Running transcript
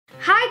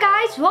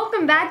Hi guys,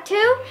 welcome back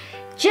to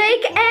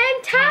Jake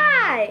and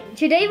Ty.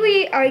 Today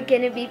we are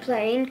going to be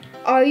playing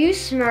Are You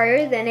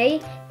Smarter Than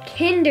a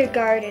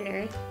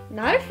Kindergartner?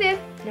 Not a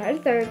fifth, not a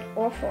third,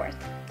 or fourth.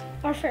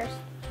 Or first.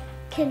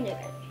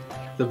 Kindergartner.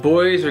 The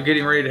boys are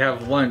getting ready to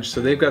have lunch,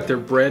 so they've got their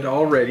bread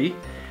all ready.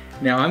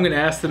 Now I'm going to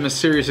ask them a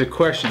series of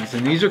questions,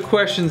 and these are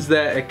questions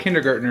that a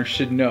kindergartner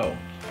should know,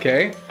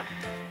 okay?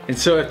 And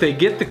so if they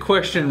get the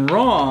question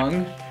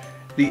wrong,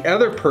 the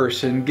other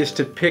person gets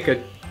to pick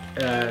a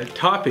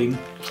topping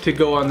to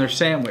go on their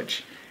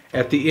sandwich.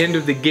 At the end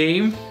of the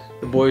game,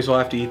 the boys will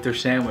have to eat their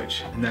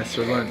sandwich, and that's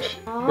their lunch.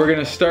 We're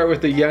gonna start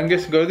with the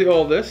youngest, go to the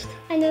oldest.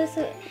 I know,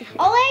 so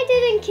all I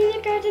did in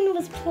kindergarten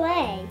was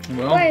play.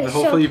 Well,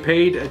 hopefully you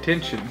paid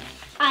attention.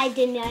 I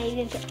did not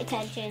even pay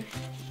attention.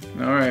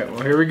 All right,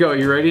 well here we go.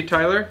 You ready,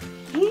 Tyler?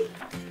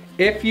 Mm-hmm.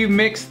 If you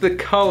mix the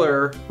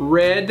color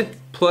red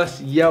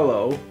plus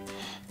yellow,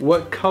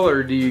 what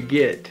color do you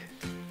get?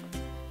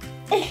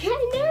 I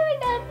never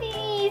got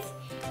these.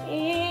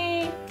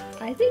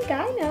 I think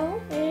I know.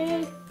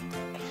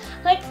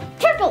 Like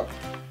purple.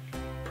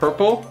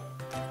 Purple?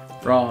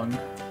 Wrong.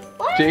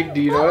 What? Jake,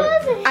 do you know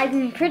What it? was it?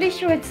 I'm pretty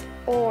sure it's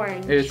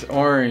orange. It's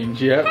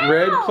orange. Yep,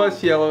 red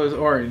plus yellow is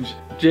orange.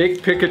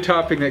 Jake, pick a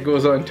topping that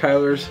goes on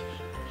Tyler's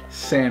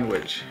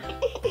sandwich.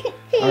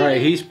 All right,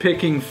 he's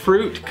picking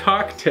fruit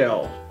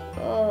cocktail.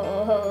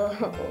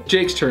 Oh.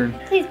 Jake's turn.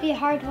 Please be a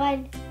hard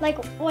one.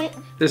 Like what?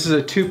 This is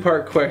a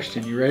two-part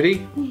question. You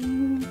ready?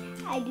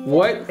 I do.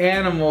 What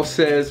animal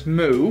says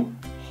moo?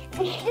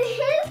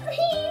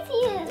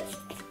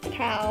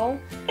 Cow.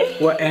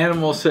 What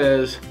animal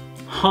says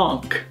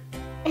honk?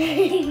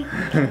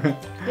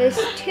 There's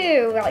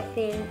two, I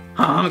think.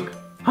 Honk,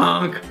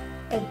 honk.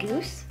 A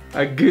goose?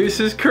 A goose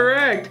is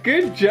correct.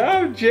 Good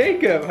job,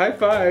 Jacob. High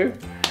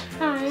five.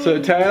 Hi.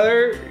 So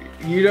Tyler,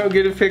 you don't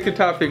get to pick a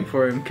topping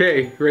for him.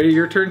 Okay, ready?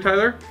 Your turn,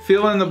 Tyler?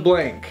 Fill in the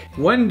blank.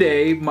 One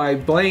day, my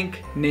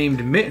blank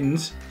named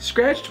Mittens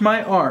scratched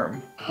my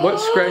arm. What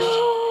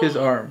scratched his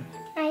arm?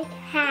 My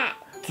cat.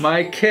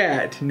 My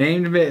cat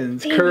named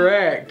Mittens.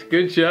 Correct.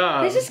 Good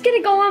job. This is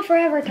gonna go on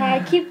forever, Ty.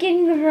 I keep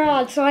getting them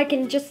wrong, so I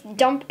can just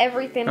dump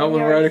everything Oh, on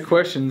we'll write a yours.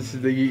 questions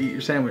that you eat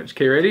your sandwich.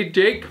 Okay, ready,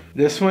 Jake?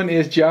 This one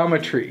is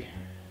geometry.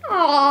 Oh,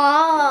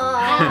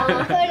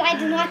 I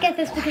did not get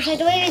this because I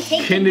don't even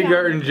take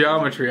Kindergarten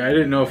geometry. I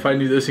didn't know if I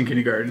knew this in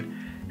kindergarten.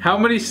 How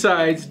many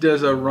sides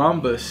does a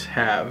rhombus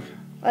have?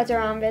 What's a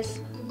rhombus?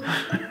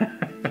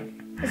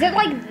 Is it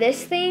like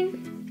this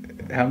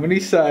thing? How many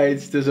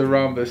sides does a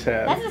rhombus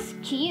have? That's a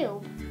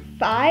cube.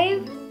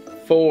 5?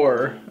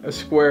 4. A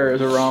square is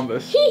a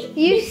rhombus.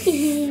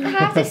 You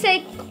have to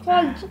say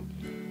quadrant.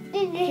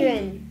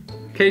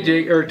 Okay,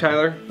 Jake or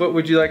Tyler, what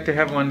would you like to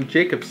have on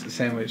Jacob's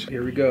sandwich?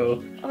 Here we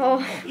go. Oh.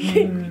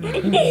 Yeah,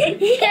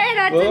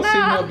 that's Well, seeing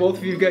how enough. both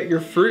of you got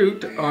your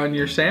fruit on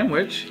your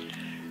sandwich,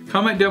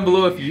 comment down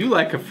below if you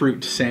like a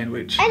fruit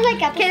sandwich. I like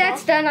applesauce. Okay,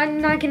 that's done.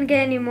 I'm not gonna get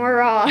any more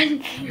wrong.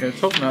 Yeah,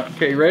 let's hope not.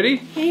 Okay, ready?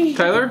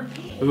 Tyler?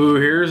 Ooh,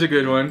 here's a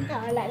good one.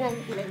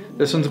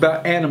 This one's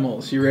about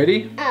animals. You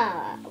ready?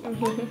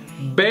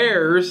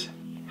 Bears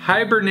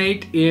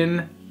hibernate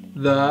in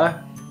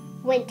the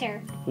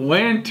Winter.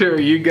 winter.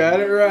 You got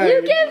it right.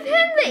 You give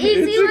him the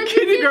easy one. It's a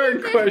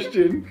kindergarten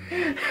question.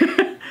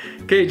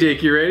 Okay,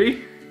 Jake, you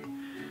ready?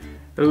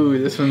 Ooh,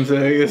 this is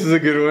a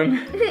good one.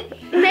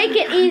 Make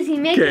it easy.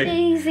 Make it Okay.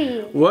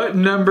 easy. What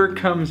number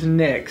comes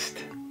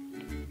next?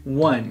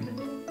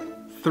 1,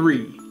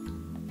 3,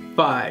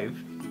 5.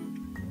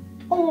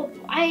 Oh,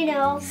 I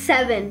know.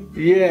 7.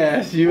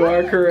 Yes, you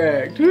are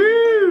correct.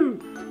 Woo!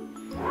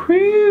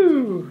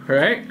 Woo!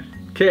 Right?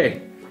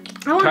 Okay,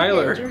 I want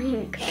Tyler. a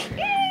drink.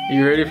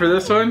 You ready for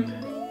this one?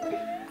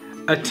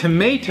 A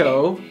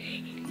tomato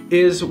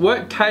is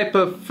what type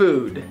of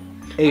food?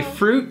 A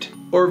fruit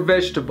or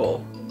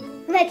vegetable?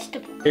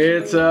 Vegetable.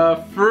 It's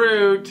a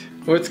fruit.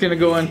 What's gonna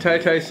go on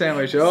Ty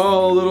sandwich?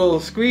 Oh, a little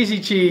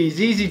squeezy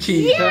cheese, easy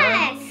cheese, huh?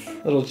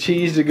 Yes. Little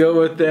cheese to go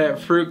with that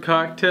fruit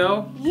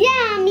cocktail.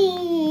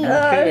 Yummy.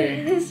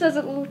 Okay. This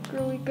doesn't look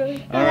really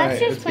good. All That's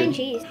right, just plain good.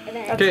 cheese.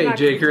 Okay, not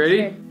Jake, you good.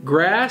 ready?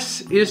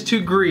 Grass is to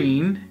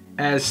green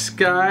as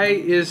sky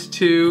is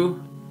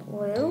to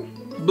Blue?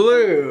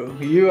 blue.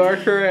 You are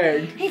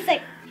correct. It's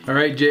like All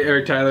right,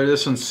 Tyler,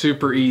 this one's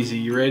super easy.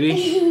 You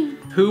ready?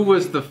 Who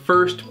was the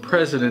first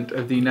president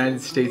of the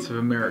United States of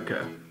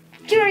America?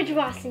 George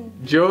Washington.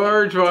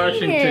 George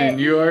Washington. it.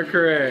 You are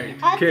correct.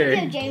 I think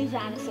Okay. of James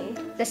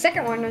Madison. The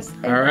second one was.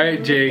 All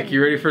right, Jake,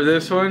 you ready for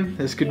this one?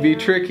 This could be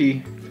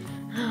tricky.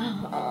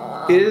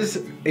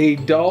 Is a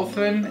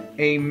dolphin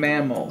a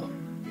mammal?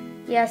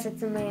 Yes,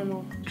 it's a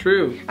mammal.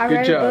 True. I Good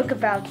read job. a book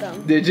about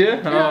them. Did you?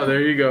 Oh,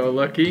 there you go.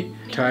 Lucky.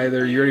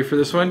 Tyler, you ready for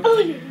this one? Oh,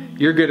 yeah.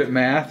 You're good at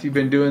math. You've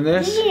been doing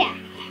this. Yeah.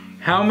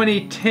 How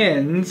many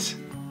tens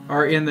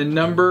are in the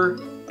number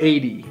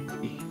 80?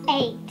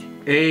 8.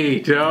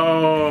 8.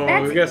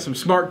 Oh, we got some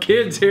smart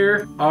kids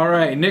here. All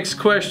right, next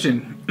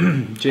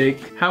question.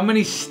 Jake, how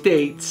many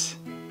states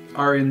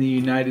are in the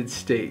United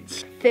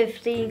States?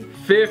 50.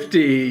 50,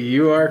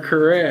 you are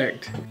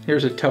correct.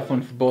 Here's a tough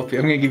one for both of you.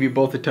 I'm gonna give you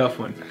both a tough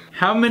one.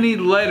 How many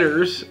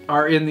letters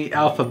are in the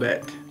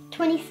alphabet?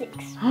 26.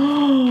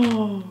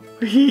 Oh,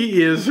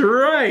 he is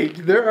right.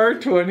 There are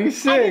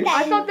 26.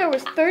 I thought there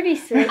was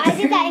 36. I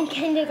did that in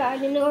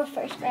kindergarten or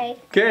first grade.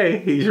 Okay,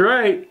 he's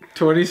right.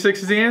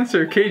 26 is the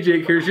answer. Okay,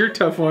 Jake, here's your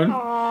tough one.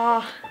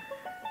 Aw.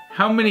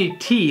 How many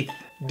teeth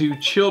do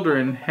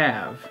children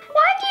have?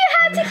 Why do you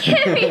have to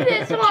give me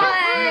this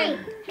one?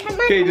 Come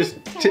on. Okay,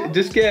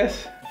 just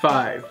guess.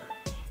 5,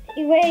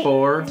 Wait.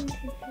 4,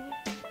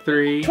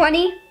 3.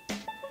 20.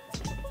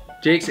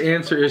 Jake's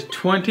answer is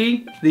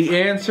 20.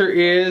 The answer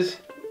is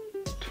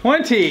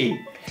 20.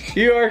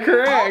 You are All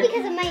correct.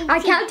 because of my I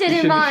counted You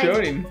in should have showed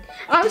mine. him.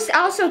 I was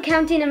also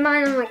counting in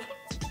mine. I'm like,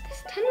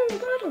 there's 10 on the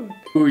bottom.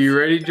 Ooh, you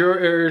ready,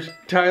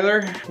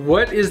 Tyler?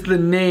 What is the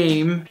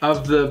name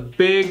of the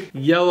big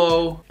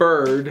yellow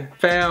bird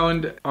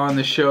found on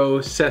the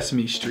show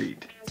Sesame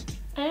Street?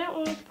 I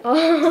don't know.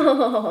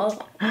 Oh.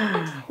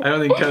 I don't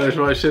think Tyler's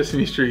watched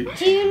Sesame Street.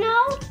 Do you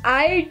know?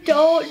 I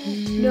don't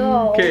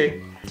know.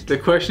 Okay, the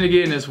question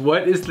again is,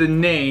 what is the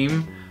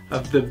name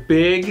of the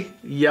big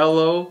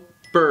yellow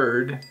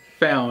bird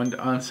found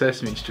on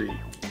Sesame Street?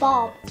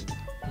 Bob.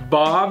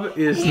 Bob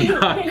is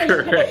not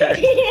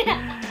correct.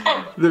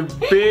 The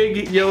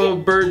big yellow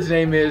bird's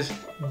name is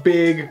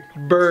Big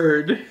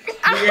Bird.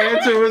 The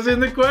answer was in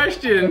the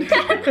question.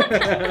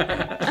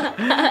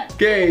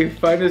 Okay,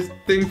 find this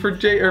thing for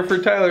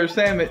Tyler, a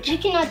sandwich. You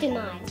cannot do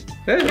mine.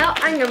 Hey, No,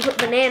 I'm gonna put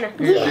banana.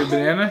 you gonna do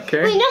banana?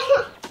 Okay. Wait,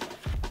 no.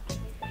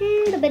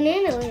 The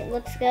banana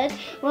looks good.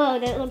 Whoa,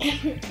 that looks.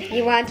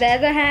 You want the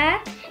other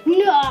half?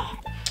 No.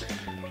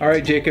 All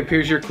right, Jacob,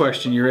 here's your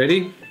question. You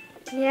ready?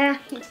 Yeah.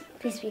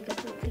 Please speak up,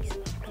 please.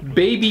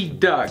 Baby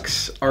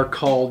ducks are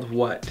called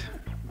what?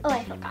 Oh,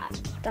 I forgot.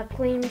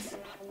 Ducklings.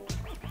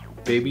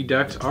 Baby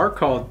ducks are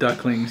called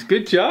ducklings.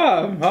 Good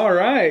job. All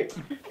right.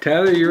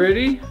 Tyler, you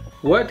ready?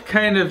 What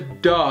kind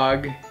of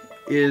dog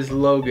is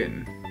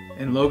Logan?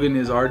 And Logan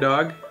is our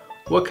dog.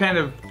 What kind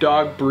of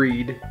dog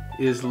breed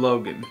is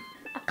Logan?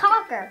 A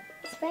cocker.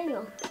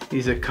 Spaniel.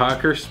 He's a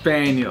Cocker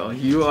Spaniel.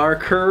 You are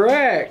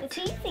correct.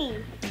 It's easy.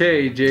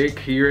 Okay,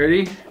 Jake, you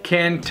ready?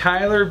 Can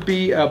Tyler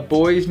be a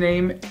boy's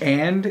name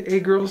and a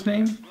girl's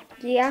name?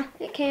 Yeah,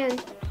 it can.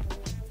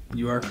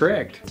 You are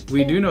correct.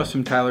 We do know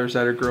some Tylers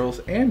that are girls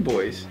and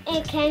boys.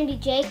 It can be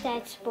Jake,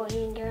 that's boy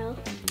and girl.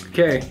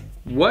 Okay,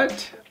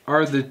 what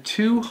are the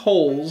two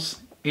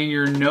holes in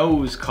your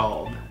nose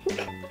called?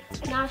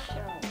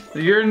 Nostrils.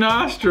 Your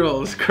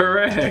nostrils,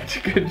 correct.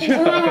 Good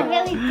They're job.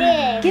 really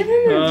big. Give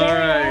him a All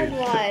very right.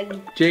 hard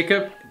one.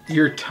 Jacob,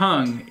 your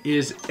tongue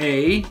is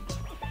A,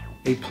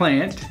 a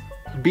plant,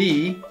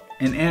 B,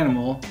 an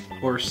animal,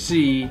 or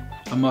C,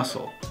 a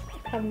muscle.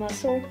 A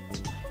muscle.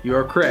 You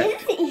are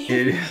correct.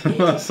 It is a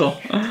muscle.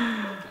 It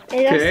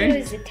Okay. also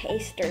is a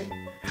taster.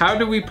 How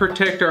do we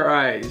protect our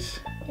eyes?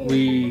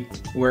 We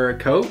wear a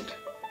coat,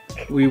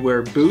 we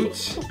wear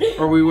boots,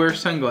 or we wear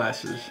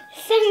sunglasses?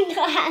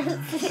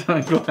 Sunglasses.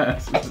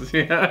 Sunglasses,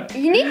 yeah.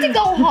 You need to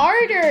go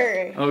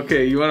harder.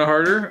 Okay, you want it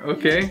harder?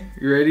 Okay,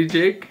 you ready,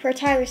 Jake? For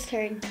Tyler's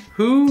turn.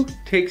 Who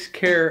takes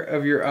care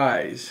of your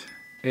eyes?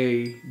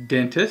 A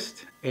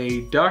dentist,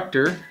 a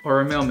doctor,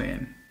 or a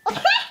mailman?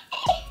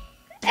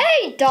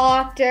 Hey,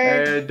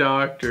 doctor. A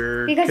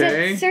doctor, Because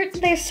okay?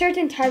 there's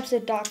certain types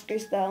of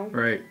doctors, though.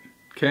 Right,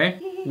 okay.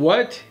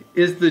 What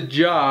is the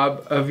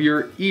job of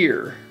your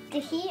ear? To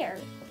hear.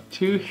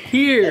 To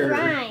hear.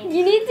 Rhyme.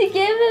 You need to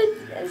give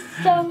it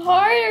some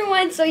harder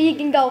ones so you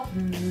can go.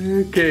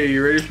 Okay,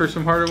 you ready for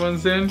some harder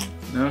ones then?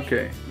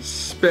 Okay.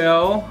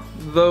 Spell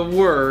the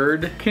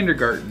word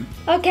kindergarten.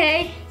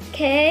 Okay.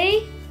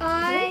 K-I-D-G.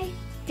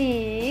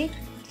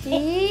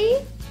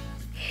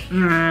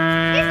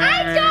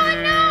 I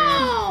don't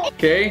know.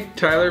 Okay,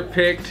 Tyler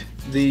picked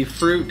the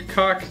fruit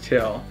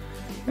cocktail.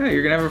 Yeah,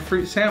 you're gonna have a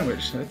fruit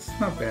sandwich. That's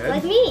not bad.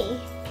 Like me.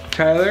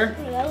 Tyler,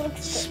 Oh, that looks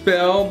good.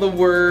 spell the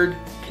word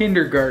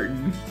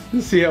kindergarten.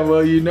 Let's see how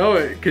well you know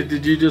it. Cause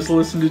did you just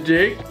listen to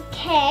Jake?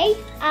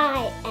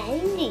 Kindergarten.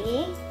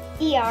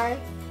 T-R.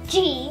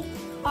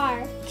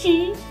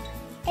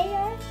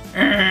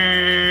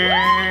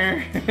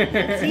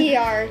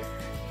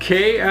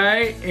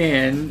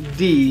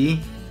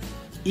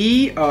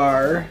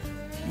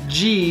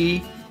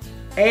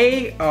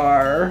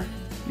 Kindergar.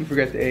 You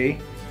forgot the A.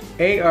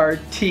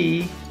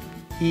 A-R-T-E-N.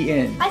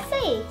 I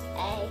say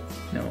A.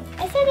 No.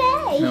 I said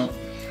A. No.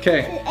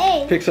 Okay.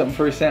 A. Pick something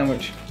for a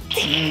sandwich.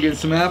 Get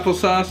some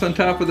applesauce on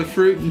top of the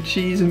fruit and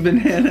cheese and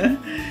banana.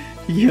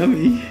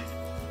 Yummy.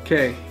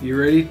 Okay, you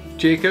ready,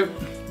 Jacob?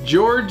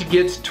 George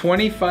gets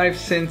 25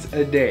 cents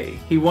a day.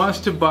 He wants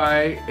to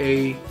buy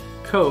a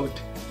coat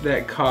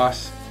that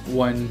costs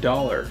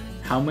 $1.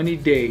 How many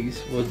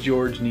days will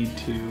George need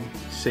to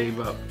save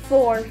up?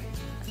 4.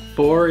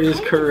 4 is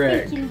I was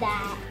correct. thinking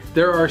that.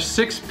 There are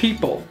 6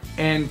 people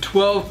and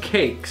 12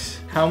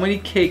 cakes. How many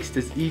cakes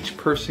does each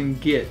person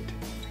get?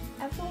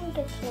 Everyone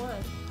gets one.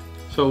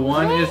 So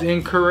 1 is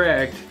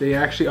incorrect. They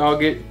actually all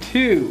get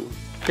 2.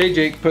 Okay,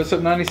 Jake, put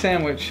something on your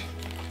sandwich.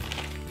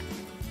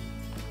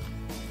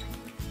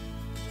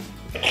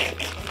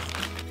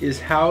 Is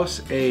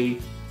house a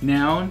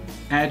noun,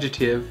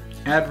 adjective,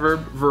 adverb,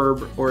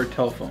 verb, or a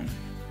telephone?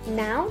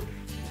 Now?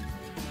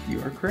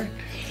 You are correct.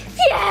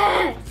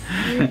 Yes!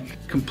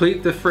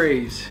 Complete the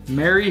phrase.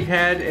 Mary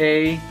had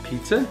a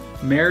pizza.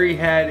 Mary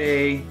had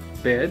a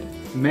bed.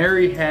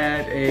 Mary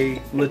had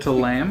a little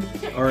lamb.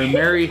 Or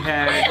Mary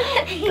had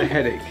a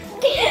headache.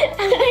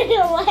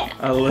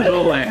 A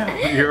little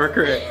lamb. You are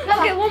correct.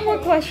 Okay, one more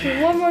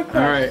question. One more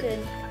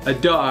question. All right. A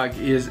dog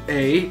is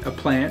A, a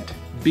plant,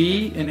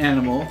 B, an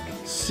animal,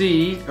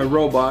 C, a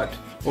robot,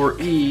 or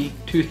E,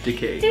 tooth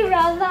decay. Do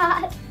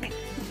robot.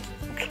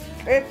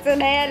 It's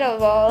an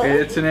animal.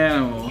 It's an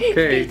animal.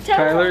 Okay,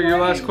 Tyler, your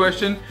last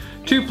question.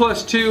 2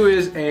 plus 2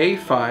 is A,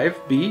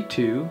 5, B,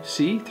 2,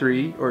 C,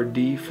 3, or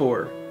D,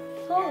 4?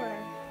 4.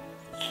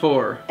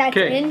 4. That's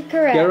okay.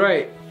 incorrect. Yeah,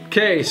 right.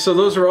 Okay, so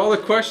those are all the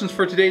questions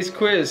for today's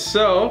quiz.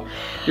 So,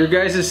 your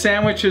guys'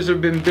 sandwiches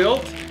have been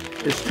built.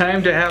 It's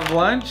time to have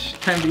lunch.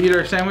 Time to eat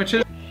our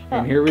sandwiches.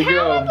 And here we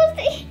go.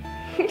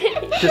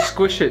 Just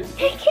squish it.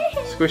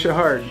 Squish it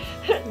hard.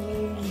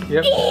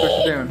 Yep, squish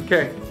it down.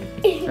 Okay.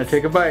 Now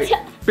take a bite.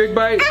 Big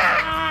bite.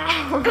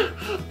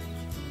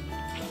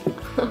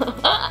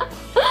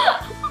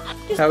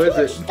 How is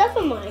it? Stuff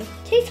in mine.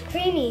 Tastes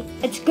creamy.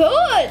 It's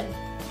good.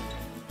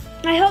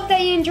 I hope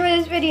that you enjoyed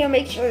this video.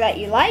 Make sure that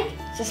you like,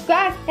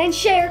 subscribe, and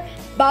share.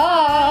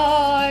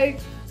 Bye.